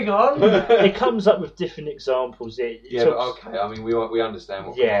different. Moving on. It comes up with different examples. But okay. I mean, we understand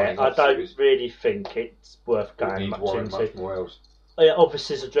what. Yeah, I don't really think it's worth going much into. Much more else.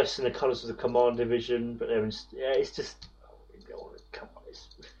 Officers addressing the colours of the command division, but they're it's just. Come on,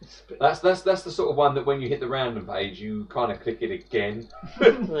 That's the sort of one that when you hit the random page, you kind of click it again.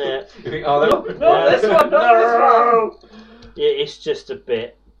 Yeah. You think, oh, Not this one. Not this one. Yeah, it's just a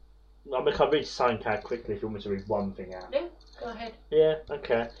bit. I mean, I can read sign card quickly if you want me to read one thing out. Yeah, go ahead. Yeah,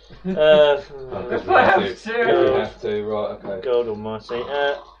 okay. If you have to, right, okay. God almighty.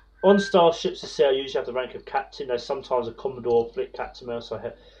 On starships, the CO usually have the rank of captain, though sometimes a commodore or fleet captain may also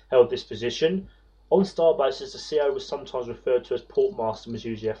held this position. On starbases, the CO was sometimes referred to as port master and was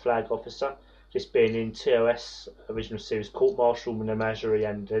usually a flag officer, this being in TOS, original series Court Martial, Menagerie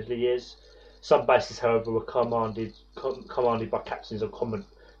and Deadly Years. Some bases, however, were commanded by captains or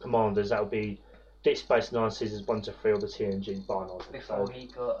commanders. That would be Deep Space Nine Seasons 1 to 3 or the TNG Barnard. Before he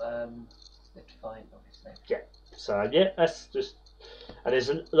got the Defiant, obviously. Yeah, so yeah, that's just... And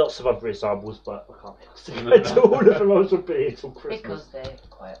there's lots of other examples, but I can't be asked to go into all of them. I will be here till Christmas. Because they're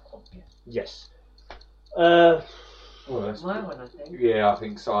quite obvious. Yes. Well, my one, I think. Yeah, I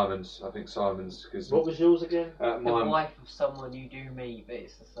think Simon's. Cause what was yours again? The wife of someone you do meet, but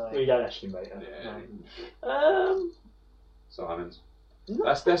it's the same. We don't actually meet her. Yeah. Simon's. No.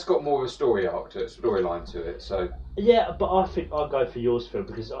 That's got more of a storyline to it. So yeah, but I think I'll go for yours, Phil,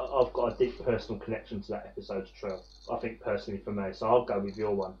 because I've got a deep personal connection to that episode of Trail. I think personally for me, so I'll go with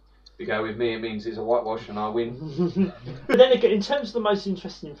your one. If you go with me, it means it's a whitewash and I win. But then again, in terms of the most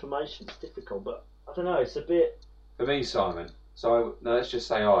interesting information, it's difficult. But I don't know, it's a bit. For me, Simon. So no, let's just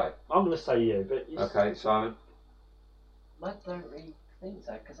say I. I'm going to say you, but okay, Simon. I don't really think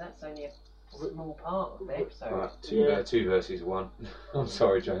so, because that's only a small part of the episode. Right, two versus one. I'm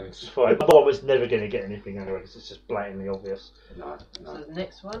sorry, James. It's fine. My one was never going to get anything anyway, because it's just blatantly obvious. No. So the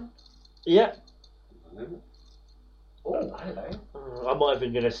next one? Yeah. Oh, hello. I'm not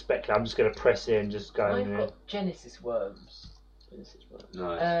even going to speculate. I'm just going to press it and just go. I've got Genesis worms.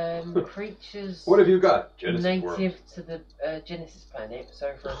 Nice. Creatures. What have you got? Native to the Genesis planet,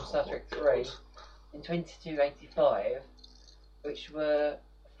 so from Star Trek 3 in 2285, which were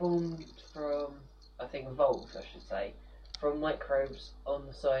formed from, I think, evolved, I should say, from microbes on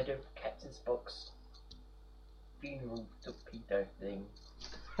the side of Captain Spock's funeral torpedo thing.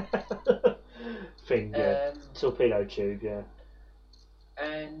 Torpedo tube, yeah.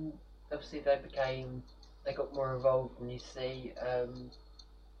 And obviously they got more involved when you see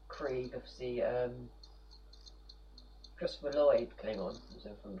Krieg, obviously Christopher Lloyd Klingon, as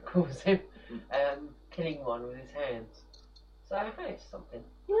everyone calls him, killing one with his hands. So hey, it's something.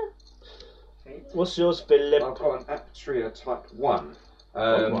 Yeah. What's yours, Philip? I've got an Aptria Type 1.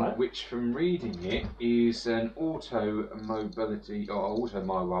 Which from reading it is an automobile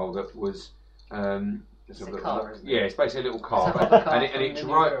that was it's a car, isn't it? Yeah, it's basically a little car, and it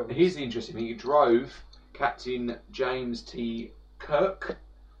drove. Here's the interesting thing: it drove Captain James T. Kirk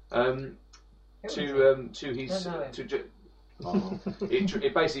it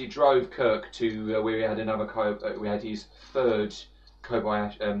basically drove Kirk to where we had another we had his third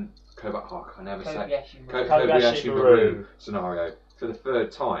Kobayashi Maru scenario for the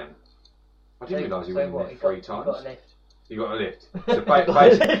third time. I didn't realise he went in there 3 times. He got a lift. So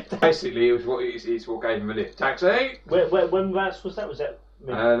basically, it was it's what gave him a lift. Taxi. When was that? Was that?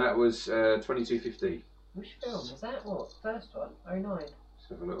 That was 2250. Which film was that? What first one? 09. Let's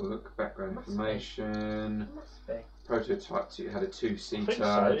have a little look. Background information. Must be. Prototyped. It had a 2-seater,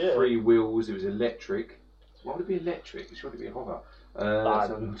 so, yeah. 3 wheels. It was electric. Why would it be electric? It should be a hover.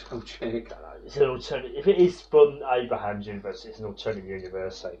 I'll check. It's an alternative. If it is from Abraham's universe, it's an alternative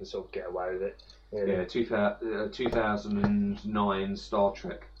universe, so you can sort of get away with it. Yeah, 2009 Star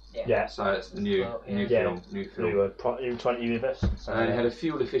Trek. Yeah. So it's the new Yeah. film. New 20 universe. So, And it had a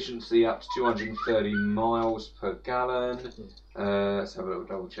fuel efficiency up to 230 miles per gallon. Let's have a little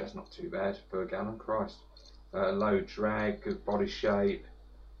double check. It's not too bad per gallon. Christ. Low drag, good body shape.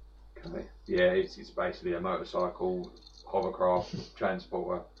 Okay. Yeah, it's basically a motorcycle, hovercraft,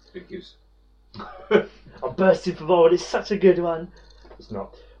 transporter. It gives. I'm bursting for more. It's such a good one. It's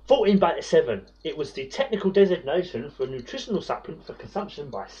not. 14/7. It was the technical designation for a nutritional supplement for consumption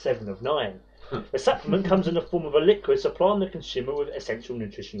by 7 of 9. The supplement comes in the form of a liquid supplying the consumer with essential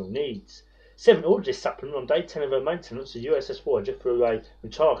nutritional needs. 7 ordered this supplement on day 10 of her maintenance of USS Voyager through a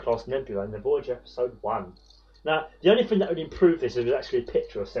Machara class nebula in the Voyager episode 1. Now, the only thing that would improve this is actually a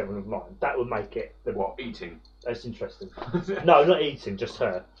picture of 7 of 9. That would make it... What, eating? That's interesting. No, not eating, just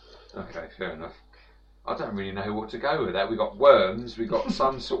her. Okay, fair enough. I don't really know what to go with that. We've got worms, we've got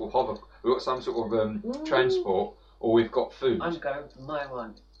some sort of hover, we've got some sort of transport, or we've got food. I'm going for my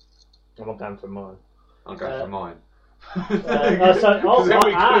one. I'm not going for mine. I'm going for mine.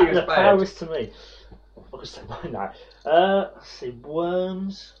 The power is to me. I'm going to say mine now. Let's see,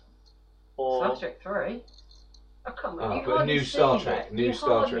 worms or... Star Trek 3? Oh, come on, you but hardly new see Star that. Trek, new you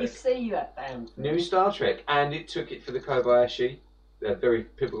Star hardly Trek. see that damn thing. New Star Trek, and it took it for the Kobayashi, a very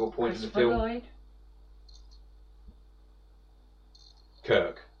pivotal point in the film. Classified.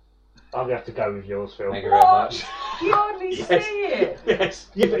 Kirk. I'm going to have to go with yours, Phil. Thank you very much. You hardly Yes. see it. Yes.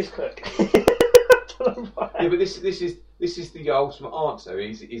 Yeah, but it's Kirk. Yeah, but this is the ultimate answer.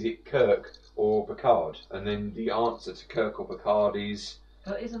 Is it Kirk or Picard? And then the answer to Kirk or Picard is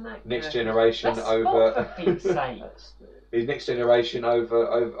But isn't that Next good? Generation That's over. Spock, for Pete's sake. Is Next Generation over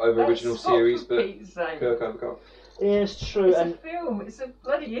original That's Spock, series, for but Pete's sake. Kirk over Picard. Yeah, it's true. It's And a film. It's a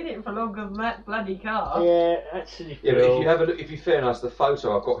bloody in it for longer than that bloody car. yeah, actually, Yeah, but Phil, if you have a look, if you fair enough, the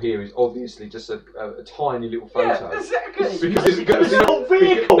photo I've got here is obviously just a tiny little photo. Yeah, exactly. Because it's It's not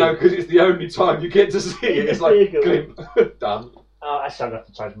vehicle. No, because it's the only time you get to see it. It's like Vehicle. glimp, done. actually, I'm going to have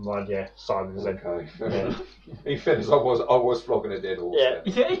to change my mind. Yeah, Simon's then. Okay. Yeah. In fairness, I was flogging a dead horse. Yeah.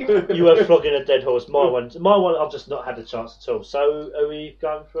 there. Yeah, You were flogging a dead horse. My one, I've just not had a chance at all. So, are we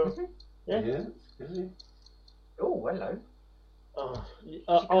going for? Yeah. Yeah. Oh, hello. Oh,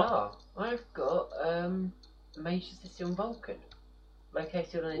 Car. I've got Major System Vulcan.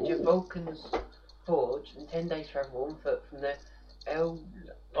 Located on the edge of Vulcan's Forge and 10 days travel on foot from the oh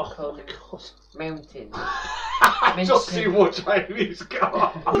my God. Mountains. Just see what Jamie's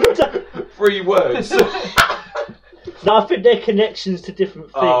got. 3 words. No, I think they're connections to different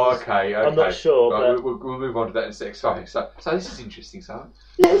things. Oh, okay. I'm not sure, Right, but... we'll move on to that in a sec. Sorry. So this is interesting, Simon.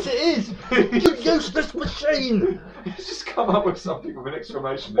 Yes, it is! You useless machine! He's just come up with something with an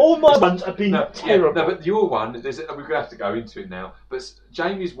exclamation. All my ones have been No, terrible. no, but your one, we're going to have to go into it now. But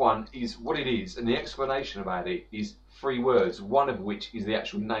Jamie's one is what it is, and the explanation about it is 3 words, one of which is the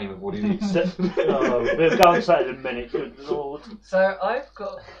actual name of what it is. We'll go and say it in a minute, good lord. So I've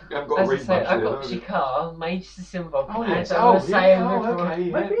got, You haven't got to as I read say, much I've there, got have you? Shikar, Major System Vulcan. Oh, yes. as I was saying okay.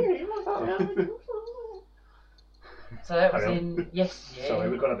 before. So that was in yesterday. Sorry,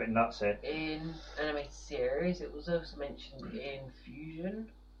 we've got a bit nuts here. In animated series, it was also mentioned in Fusion,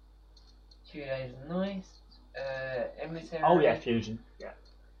 2 Days and Nights, Emissary. Oh yeah, Fusion. Yeah.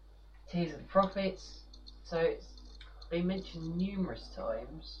 Tears of the Prophets. So it's been mentioned numerous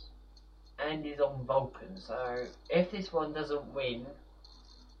times, and is on Vulcan. So if this one doesn't win,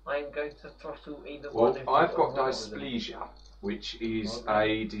 I'm going to throttle either one. Well, I've got one of them. dysplasia, which is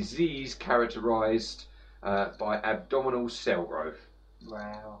a disease characterised by abdominal cell growth.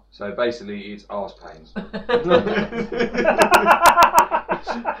 Wow. So basically, it's arse pains.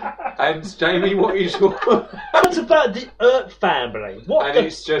 And Jamie, what is your? What about the Earp family? What And the...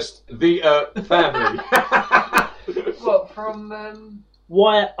 it's just the family. What from?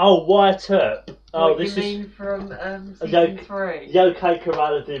 Wyatt Earp. Oh, What this you is mean from season Yoke- 3? Yokai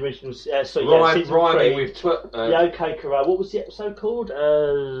Corral of the original. Sorry, Rhyme, season rhyming 3. with Yokai Corral. What was the episode called?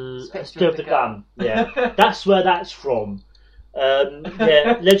 Spectre of the Gun. Yeah, that's where that's from.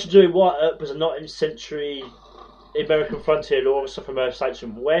 Yeah, legendary Wyatt Earp was a 19th century American frontier law officer from Earth's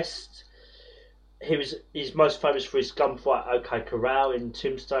ancient west. He's most famous for his gunfight at OK Corral in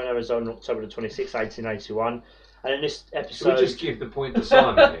Tombstone, Arizona, on October the 26th, 1881. And in this Should episode, we just give the point to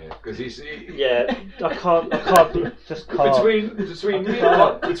Simon here? Because he's yeah, I can't, just can't.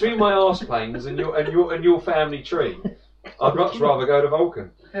 between my arse pains and your family tree, I'd much rather go to Vulcan.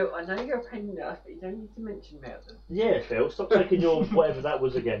 Phil, I know you're a pain enough, but you don't need to mention about them. Yeah, Phil, stop taking your whatever that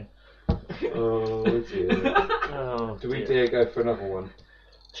was again. Oh dear. Oh, Do we dear. dare go for another one?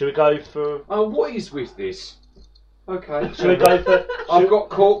 Should we go for? Oh, what is with this? Okay. Should we go for? I've got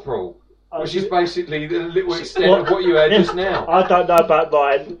corporal. Which is basically the little extent of what you had just now. I don't know about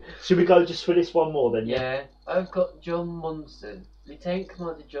mine. Should we go just for this one more then? Yeah, I've got John Monson, Lieutenant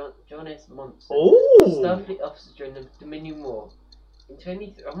Commander John S. Monson, Ooh. Starfleet officer during the Dominion War. In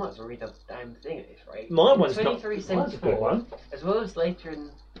 23, I might as well read the damn thing at this rate. My in one's not. Mine's a good one. As well as later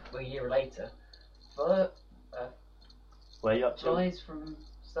a year later, Where are you up to? flies from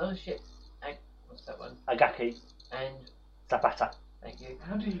Starship. What's that one? Agaki. And Zapata. thank you.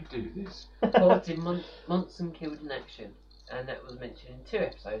 How do you do this? Reported Monson killed in action, and that was mentioned in 2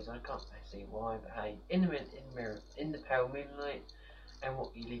 episodes. I can't see why, but hey, in the pale moonlight, and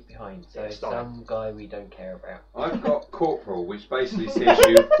what you leave behind. So some guy we don't care about. I've got Corporal, which basically says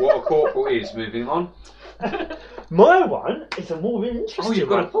you what a corporal is. Moving on. My one is a more interesting Oh, you've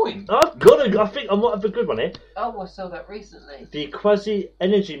got a point. I've got a. I think I might have a good one here. Oh, I saw that recently. The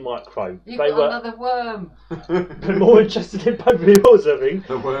quasi-energy microbe. You got another worm. They're more interested in both of yours, I think.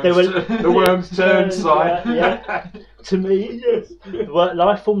 The worms turn side. Yeah. To me, yes.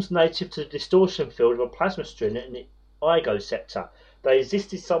 Life forms native to the distortion field of a plasma string in the Ego-sector. They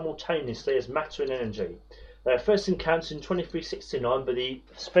existed simultaneously as matter and energy. They were first encountered in 2369 by the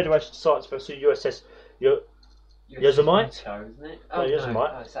Federation Science vessel USS Yosemite. Isn't it? No,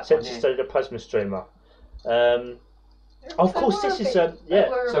 Yosemite. Oh, Sent to study the plasma streamer. Of course, this is So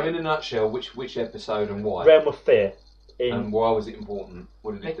in a nutshell, which episode and why? Realm of Fear. And why was it important?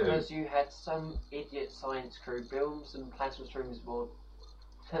 What did it do? Because you had some idiot science crew build some plasma streams aboard,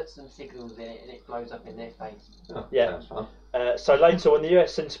 put some signals in it, and it blows up in their face. Oh, yeah. Sounds fun. So later, when the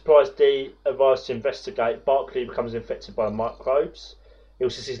US Enterprise D arrives to investigate, Barclay becomes infected by the microbes. He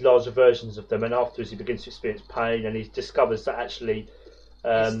also sees larger versions of them, and afterwards he begins to experience pain, and he discovers that actually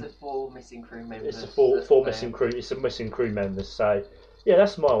it's the 4 missing crew members. It's the four missing crew. It's the missing crew members. So yeah,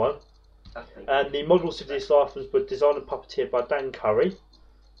 that's my one. And the models of these life forms were designed and puppeteered by Dan Curry,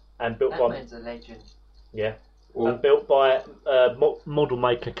 and built that man's a legend. Yeah, and built by model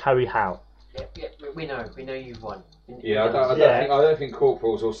maker Carrie Howe. Yeah, we know you've won. Yeah, I don't think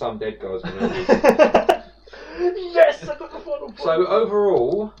corporals or some dead guys will know. Yes, I got the final point. So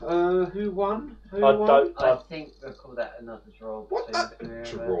overall, who won? I think we'll call that another draw. What?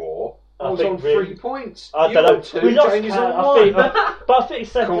 Draw? I was think on 3 points. I don't know. 2, We lost Jamie's on count, 1. but I think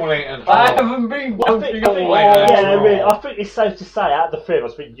it's safe. Calling and I haven't been voting on I think it's safe to say out of the 3 of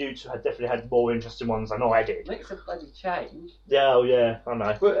us, I think you two had definitely had more interesting ones than I did. Makes a bloody change. Yeah, I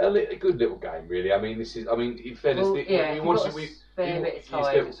know. But a good little game, really. I mean, in fairness, fair bit of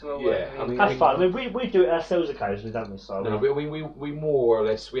time as well. That's fun. I mean, we do it ourselves occasionally, don't we? So no, but I mean, we more or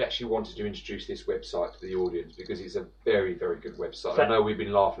less, we actually wanted to introduce this website to the audience because it's a very, very good website. I know we've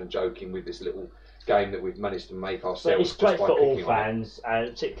been laughing and joking with this little game that we've managed to make ourselves. But it's great for all fans,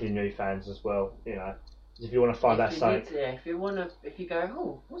 and particularly new fans as well. You know, if you want to find out something. If you go,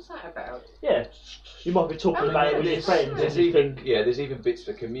 oh, what's that about? Yeah, you might be talking about it with your friends. There's even bits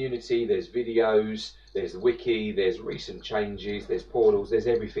for community. There's videos. There's the wiki. There's recent changes. There's portals. There's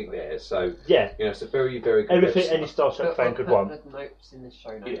everything there. So yeah, it's a very, very good everything website. any Star Trek fan could want. Put notes in the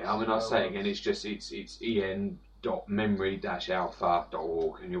show notes. Yeah, I mean, I'll say it again. It's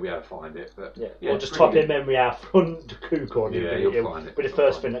en.memory-alpha.org, and you'll be able to find it. But or just type in memory alpha on the Google. You'll find it. But the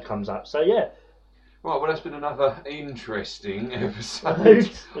first thing that comes up. So yeah. Right, well, that's been another interesting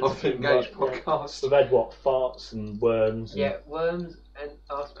episode of the Engage podcast. We've had farts and worms. Yeah, worms and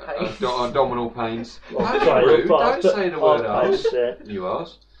arse pains. Abdominal pains. Sorry, don't say the word arse. You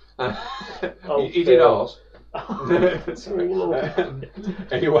arse. He did arse. Sorry.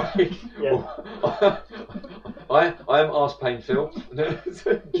 Anyway, I am arse pain Phil.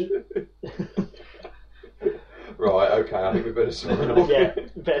 Right, okay, I think we better sign off. Yeah,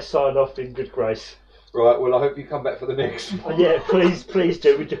 better sign off in good grace. Right, well, I hope you come back for the next one. Yeah, please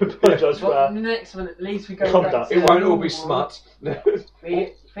do. We do apologise for the next one. At least we go conduct. Back to it won't all be smut.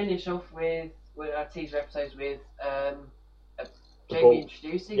 We finish off with our teaser episodes with Jamie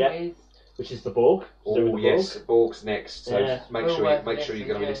introducing with, which is the Borg. Oh yes, Borg's next. So make sure you're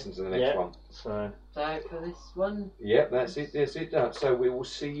going to be listening to the next one. So for this one. Yep, that's it. That's it done. So we will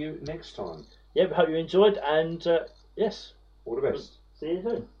see you next time. Yep, hope you enjoyed, and yes, all the best. See you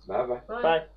soon. Bye. Bye.